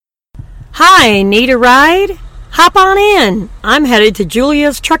Hi, need a ride? Hop on in. I'm headed to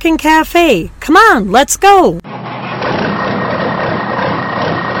Julia's Trucking Cafe. Come on, let's go.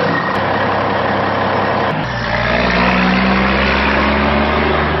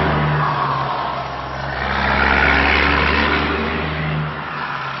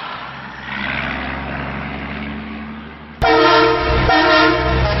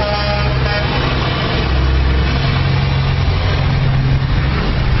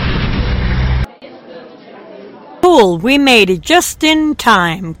 Cool, we made it just in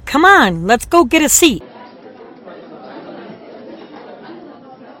time. Come on, let's go get a seat.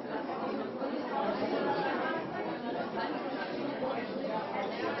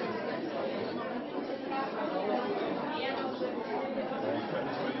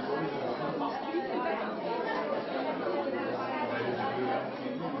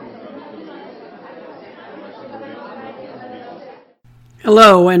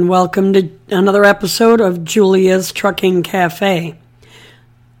 Hello and welcome to another episode of Julia's Trucking Cafe.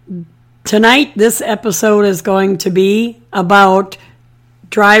 Tonight, this episode is going to be about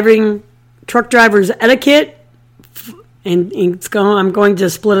truck drivers etiquette, and I'm going to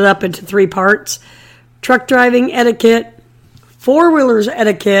split it up into three parts: truck driving etiquette, four-wheelers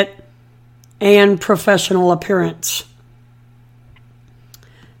etiquette, and professional appearance.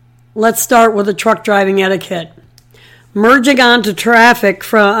 Let's start with the truck driving etiquette. Merging onto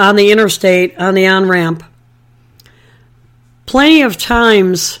traffic on the interstate on the on-ramp. Plenty of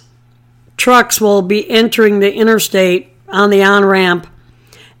times, trucks will be entering the interstate on the on-ramp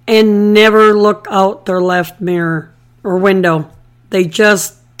and never look out their left mirror or window. They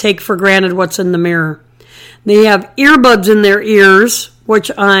just take for granted what's in the mirror. They have earbuds in their ears,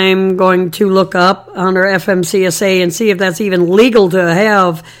 which I'm going to look up under FMCSA and see if that's even legal to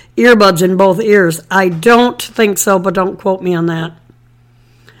have earbuds in both ears. I don't think so, but don't quote me on that.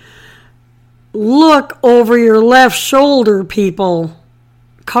 Look over your left shoulder, people.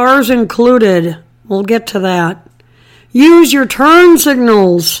 Cars included. We'll get to that. Use your turn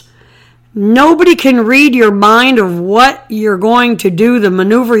signals. Nobody can read your mind of what you're going to do, the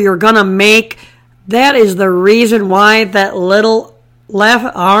maneuver you're going to make. That is the reason why that little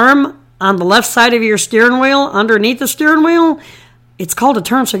left arm on the left side of your steering wheel, underneath the steering wheel, it's called a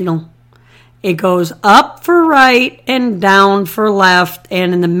turn signal. It goes up for right and down for left,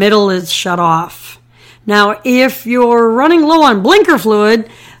 and in the middle is shut off. Now, if you're running low on blinker fluid,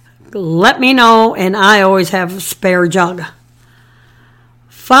 let me know, and I always have a spare jug.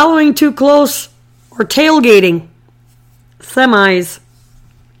 Following too close or tailgating semis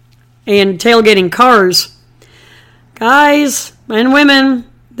and tailgating cars. Guys and women,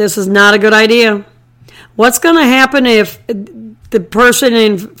 this is not a good idea. What's going to happen if the person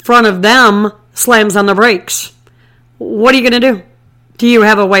in front of them slams on the brakes? What are you going to do? Do you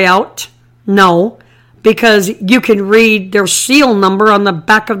have a way out? No, because you can read their seal number on the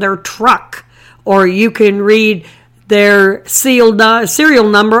back of their truck, or you can read their serial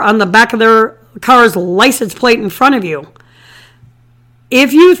number on the back of their car's license plate in front of you.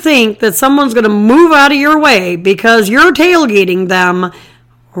 If you think that someone's going to move out of your way because you're tailgating them,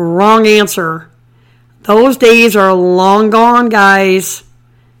 wrong answer. Those days are long gone, guys.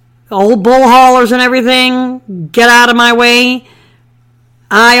 Old bull haulers and everything, get out of my way.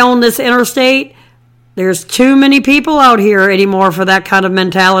 I own this interstate. There's too many people out here anymore for that kind of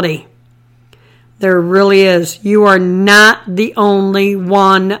mentality. There really is. You are not the only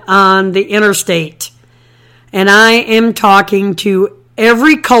one on the interstate. And I am talking to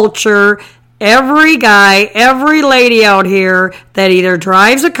every culture, every guy, every lady out here that either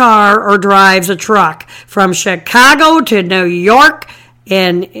drives a car or drives a truck. From Chicago to New York,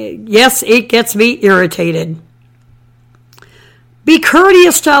 and yes, it gets me irritated. Be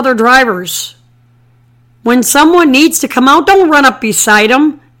courteous to other drivers. When someone needs to come out, don't run up beside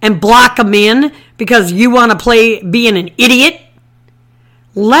them and block them in because you want to play being an idiot.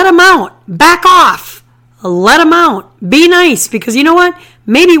 Let them out. Back off. Let them out. Be nice, because you know what?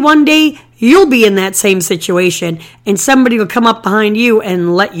 Maybe one day you'll be in that same situation and somebody will come up behind you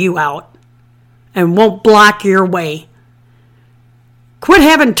and let you out and won't block your way. Quit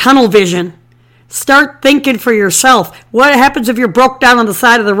having tunnel vision. Start thinking for yourself. What happens if you're broke down on the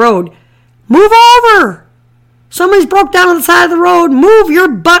side of the road? Move over. Somebody's broke down on the side of the road. Move your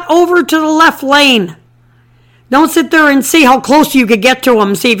butt over to the left lane. Don't sit there and see how close you could get to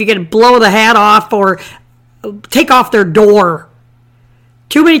them. See if you can blow the hat off or take off their door.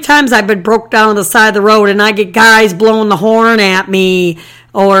 Too many times I've been broke down on the side of the road and I get guys blowing the horn at me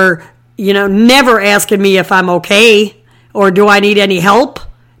or, never asking me if I'm okay or do I need any help.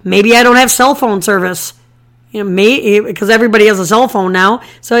 Maybe I don't have cell phone service. because everybody has a cell phone now,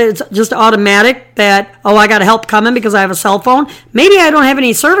 so it's just automatic that, I got help coming because I have a cell phone. Maybe I don't have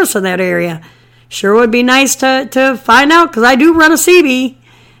any service in that area. Sure would be nice to find out, because I do run a CB.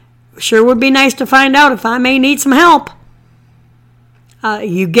 Sure would be nice to find out if I may need some help.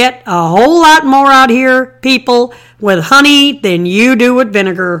 You get a whole lot more out here, people, with honey than you do with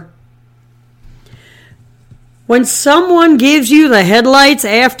vinegar. When someone gives you the headlights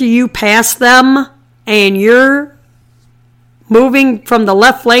after you pass them and you're moving from the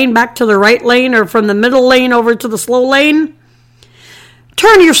left lane back to the right lane or from the middle lane over to the slow lane,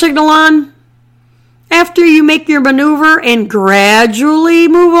 turn your signal on. After you make your maneuver and gradually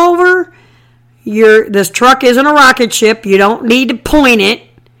move over, this truck isn't a rocket ship. You don't need to point it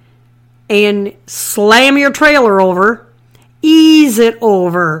and slam your trailer over. Ease it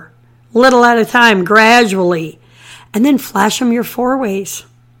over, little at a time, gradually. And then flash them your four ways.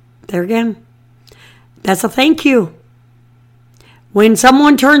 There again. That's a thank you. When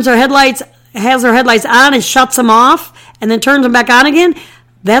someone has their headlights on and shuts them off and then turns them back on again,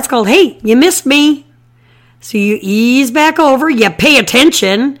 that's called, hey, you missed me. So you ease back over, you pay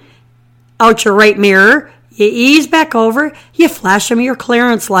attention out your right mirror, you ease back over, you flash them your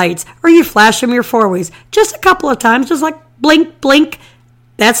clearance lights, or you flash them your four ways. Just a couple of times, just like blink, blink.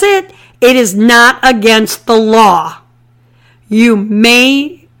 That's it. It is not against the law. You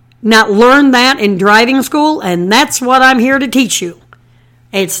may not learn that in driving school, and that's what I'm here to teach you.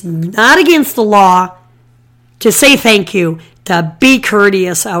 It's not against the law to say thank you, to be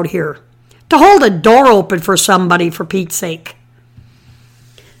courteous out here, to hold a door open for somebody, for Pete's sake.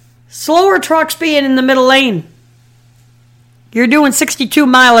 Slower trucks being in the middle lane. You're doing 62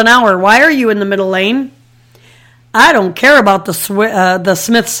 mile an hour. Why are you in the middle lane? I don't care about the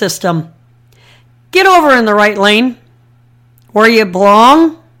Smith system. Get over in the right lane where you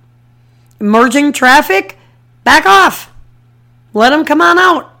belong. Merging traffic, back off. Let them come on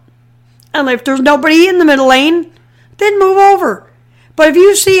out. And if there's nobody in the middle lane, then move over. But if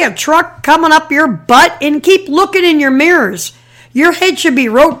you see a truck coming up your butt, and keep looking in your mirrors, your head should be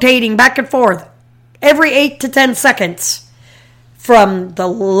rotating back and forth every 8 to 10 seconds. From the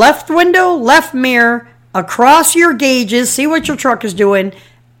left window, left mirror, across your gauges, see what your truck is doing,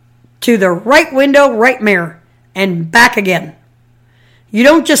 to the right window, right mirror, and back again. You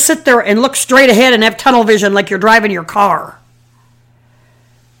don't just sit there and look straight ahead and have tunnel vision like you're driving your car.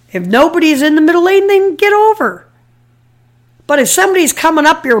 If nobody's in the middle lane, then get over. But if somebody's coming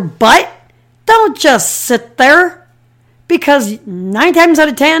up your butt, don't just sit there. Because 9 times out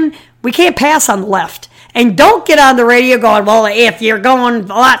of 10, we can't pass on the left. And don't get on the radio going, well, if you're going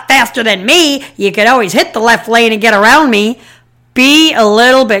a lot faster than me, you could always hit the left lane and get around me. Be a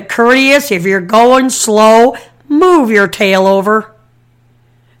little bit courteous. If you're going slow, move your tail over.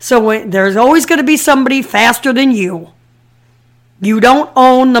 So there's always going to be somebody faster than you. You don't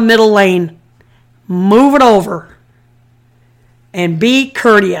own the middle lane. Move it over. And be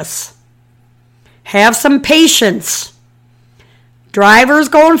courteous. Have some patience. Drivers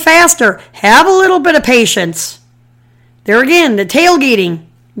going faster, have a little bit of patience. There again, the tailgating.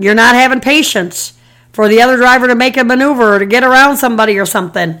 You're not having patience for the other driver to make a maneuver or to get around somebody or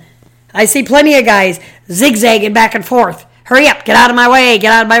something. I see plenty of guys zigzagging back and forth. Hurry up, get out of my way,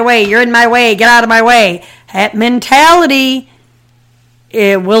 get out of my way, you're in my way, get out of my way. That mentality,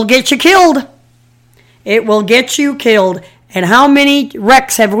 it will get you killed. It will get you killed. And how many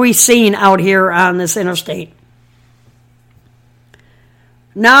wrecks have we seen out here on this interstate?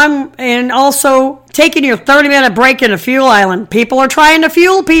 Now and also taking your 30-minute break in a fuel island. People are trying to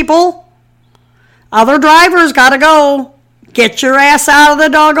fuel people. Other drivers got to go. Get your ass out of the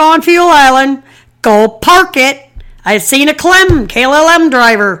doggone fuel island. Go park it. I've seen a KLM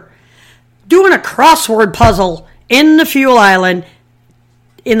driver doing a crossword puzzle in the fuel island,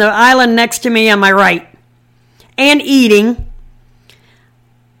 in the island next to me on my right, and eating.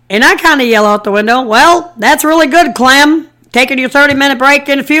 And I kind of yell out the window, well, that's really good, Clem. Taking your 30-minute break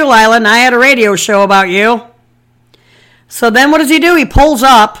in the fuel island. I had a radio show about you. So then what does he do? He pulls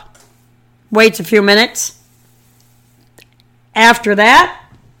up, waits a few minutes. After that,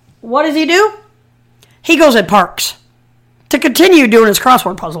 what does he do? He goes and parks to continue doing his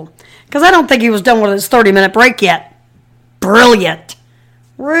crossword puzzle. Because I don't think he was done with his 30-minute break yet. Brilliant.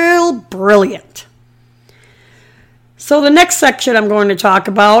 Real brilliant. So the next section I'm going to talk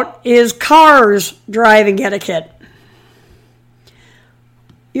about is cars driving etiquette.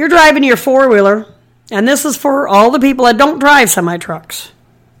 You're driving your four-wheeler, and this is for all the people that don't drive semi-trucks.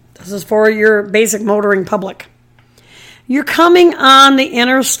 This is for your basic motoring public. You're coming on the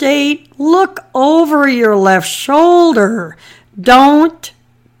interstate, look over your left shoulder. Don't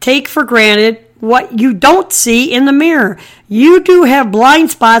take for granted what you don't see in the mirror. You do have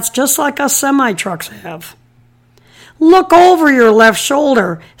blind spots just like us semi-trucks have. Look over your left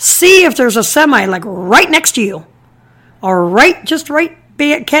shoulder. See if there's a semi like right next to you. Or right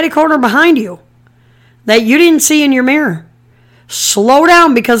catty corner behind you that you didn't see in your mirror. Slow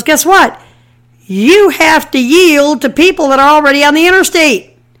down, because guess what? You have to yield to people that are already on the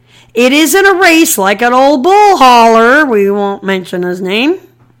interstate. It isn't a race like an old bull hauler, we won't mention his name,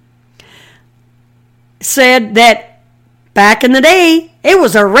 said that back in the day, it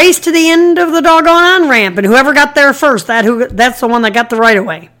was a race to the end of the doggone on-ramp, and whoever got there first, that's the one that got the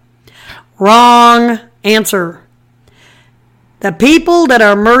right-of-way. Wrong answer. The people that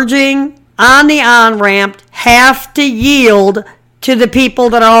are merging on the on-ramp have to yield to the people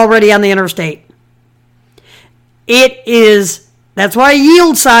that are already on the interstate. That's why a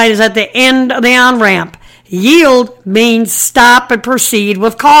yield sign is at the end of the on-ramp. Yield means stop and proceed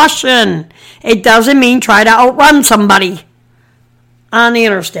with caution. It doesn't mean try to outrun somebody on the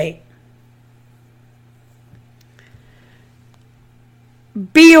interstate.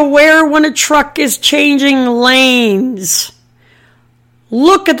 Be aware when a truck is changing lanes.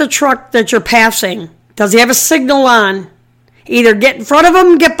 Look at the truck that you're passing. Does he have a signal on? Either get in front of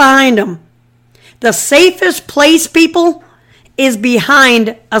him, get behind him. The safest place, people, is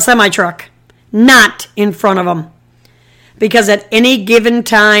behind a semi-truck, not in front of them. Because at any given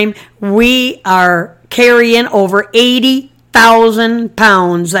time, we are carrying over 80,000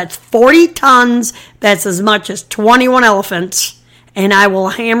 pounds. That's 40 tons. That's as much as 21 elephants. And I will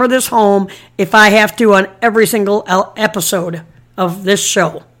hammer this home if I have to on every single episode of this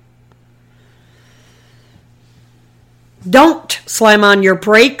show. Don't slam on your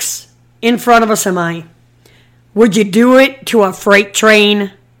brakes in front of a semi. Would you do it to a freight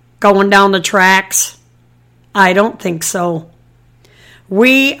train going down the tracks? I don't think so.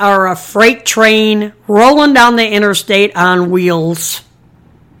 We are a freight train rolling down the interstate on wheels.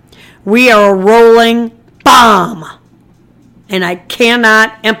 We are a rolling bomb. And I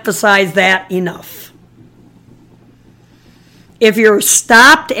cannot emphasize that enough. If you're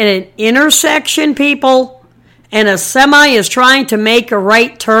stopped at an intersection, people, and a semi is trying to make a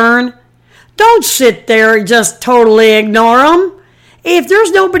right turn, don't sit there and just totally ignore them. If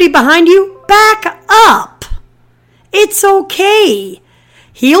there's nobody behind you, back up. It's okay.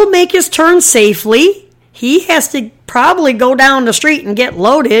 He'll make his turn safely. He has to probably go down the street and get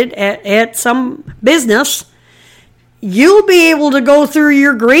loaded at some business. You'll be able to go through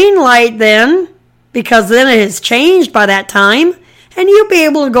your green light then, because then it has changed by that time, and you'll be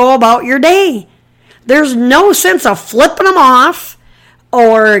able to go about your day. There's no sense of flipping them off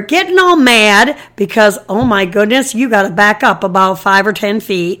or getting all mad because, oh my goodness, you got to back up about 5 or 10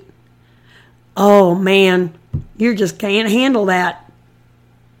 feet. Oh man, you just can't handle that.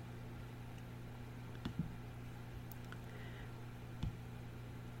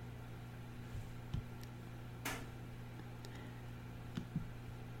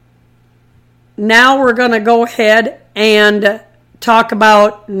 Now we're going to go ahead and talk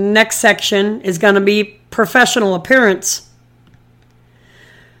about, next section is going to be professional appearance.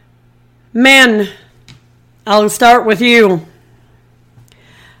 Men, I'll start with you.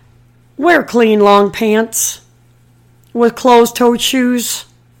 Wear clean long pants with closed-toed shoes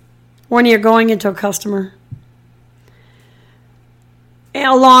when you're going into a customer,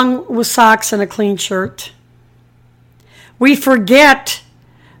 along with socks and a clean shirt. We forget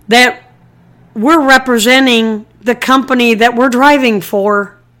that we're representing the company that we're driving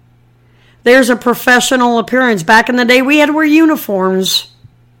for. There's a professional appearance. Back in the day, we had to wear uniforms.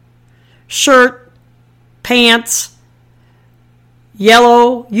 Shirt, pants,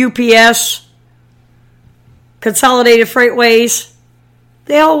 yellow, UPS, Consolidated Freightways.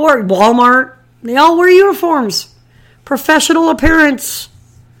 They all work. Walmart. They all wear uniforms. Professional appearance.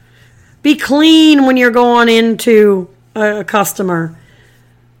 Be clean when you're going into a customer.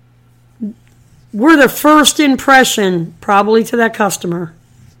 We're the first impression, probably, to that customer.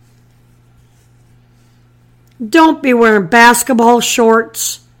 Don't be wearing basketball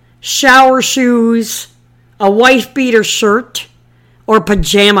shorts, shower shoes, a wife beater shirt, or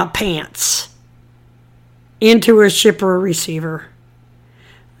pajama pants into a shipper or receiver.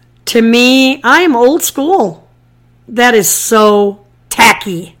 To me, I am old school. That is so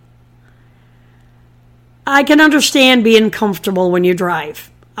tacky. I can understand being comfortable when you drive.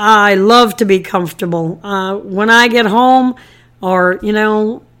 I love to be comfortable. When I get home or,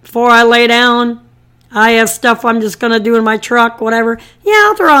 before I lay down, I have stuff I'm just going to do in my truck, whatever. Yeah,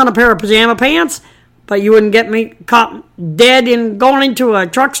 I'll throw on a pair of pajama pants, but you wouldn't get me caught dead in going into a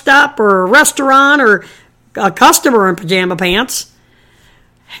truck stop or a restaurant or a customer in pajama pants.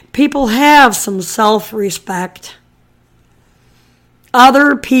 people have some self-respect.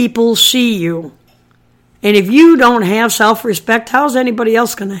 Other people see you. And if you don't have self-respect, how's anybody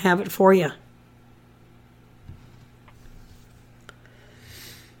else going to have it for you?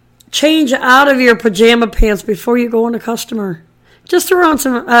 Change out of your pajama pants before you go on a customer. Just throw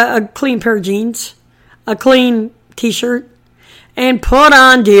on a clean pair of jeans, a clean t-shirt, and put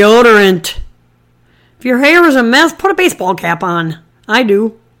on deodorant. If your hair is a mess, put a baseball cap on. I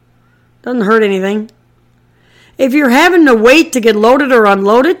do. Doesn't hurt anything. If you're having to wait to get loaded or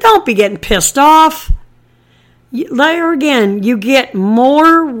unloaded, don't be getting pissed off. There again, you get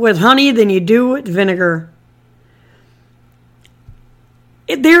more with honey than you do with vinegar.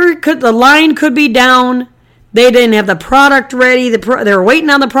 The line could be down. They didn't have the product ready. They were waiting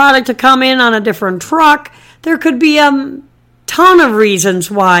on the product to come in on a different truck. There could be a ton of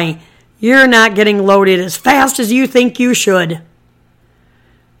reasons why you're not getting loaded as fast as you think you should.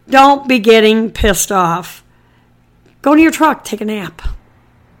 Don't be getting pissed off. Go to your truck, take a nap.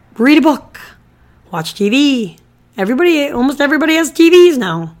 Read a book. Watch TV. Almost everybody has TVs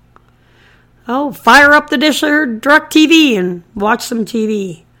now. Oh, fire up the dish or direct TV and watch some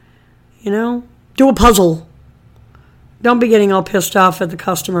TV. Do a puzzle. Don't be getting all pissed off at the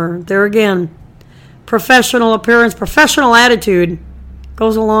customer. There again, professional appearance, professional attitude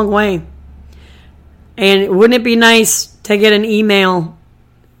goes a long way. And wouldn't it be nice to get an email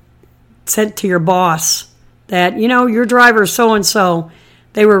sent to your boss that, your driver so-and-so,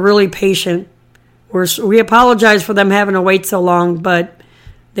 they were really patient. We apologize for them having to wait so long, but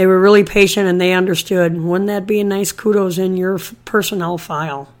they were really patient and they understood. Wouldn't that be a nice kudos in your personnel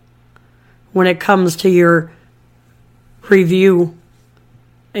file when it comes to your review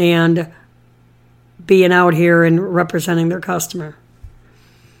and being out here and representing their customer?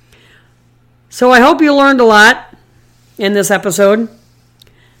 So I hope you learned a lot in this episode.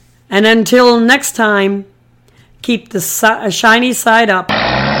 And until next time, keep the shiny side up.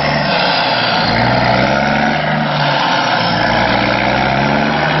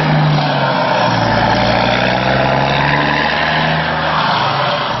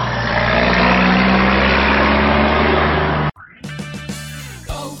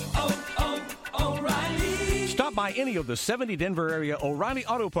 By any of the 70 Denver area O'Reilly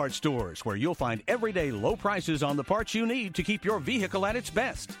Auto Parts stores, where you'll find everyday low prices on the parts you need to keep your vehicle at its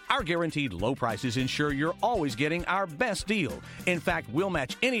best. Our guaranteed low prices ensure you're always getting our best deal. In fact, we'll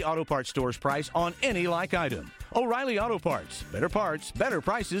match any auto parts store's price on any like item. O'Reilly Auto Parts. Better parts, better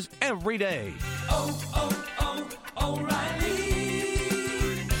prices every day. O'Reilly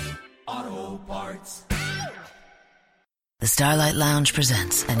Auto Parts. The Starlight Lounge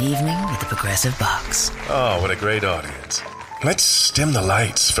presents An Evening with the Progressive Box. Oh, what a great audience. Let's dim the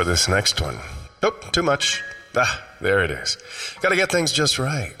lights for this next one. Oh, too much. There it is. Gotta get things just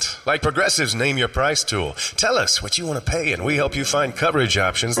right. Like Progressive's Name Your Price tool. Tell us what you want to pay and we help you find coverage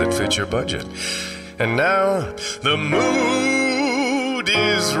options that fit your budget. And now, the mood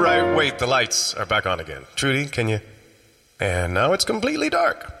is right. Wait, the lights are back on again. Trudy, can you? And now it's completely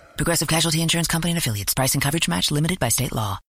dark. Progressive Casualty Insurance Company and Affiliates. Price and coverage match limited by state law.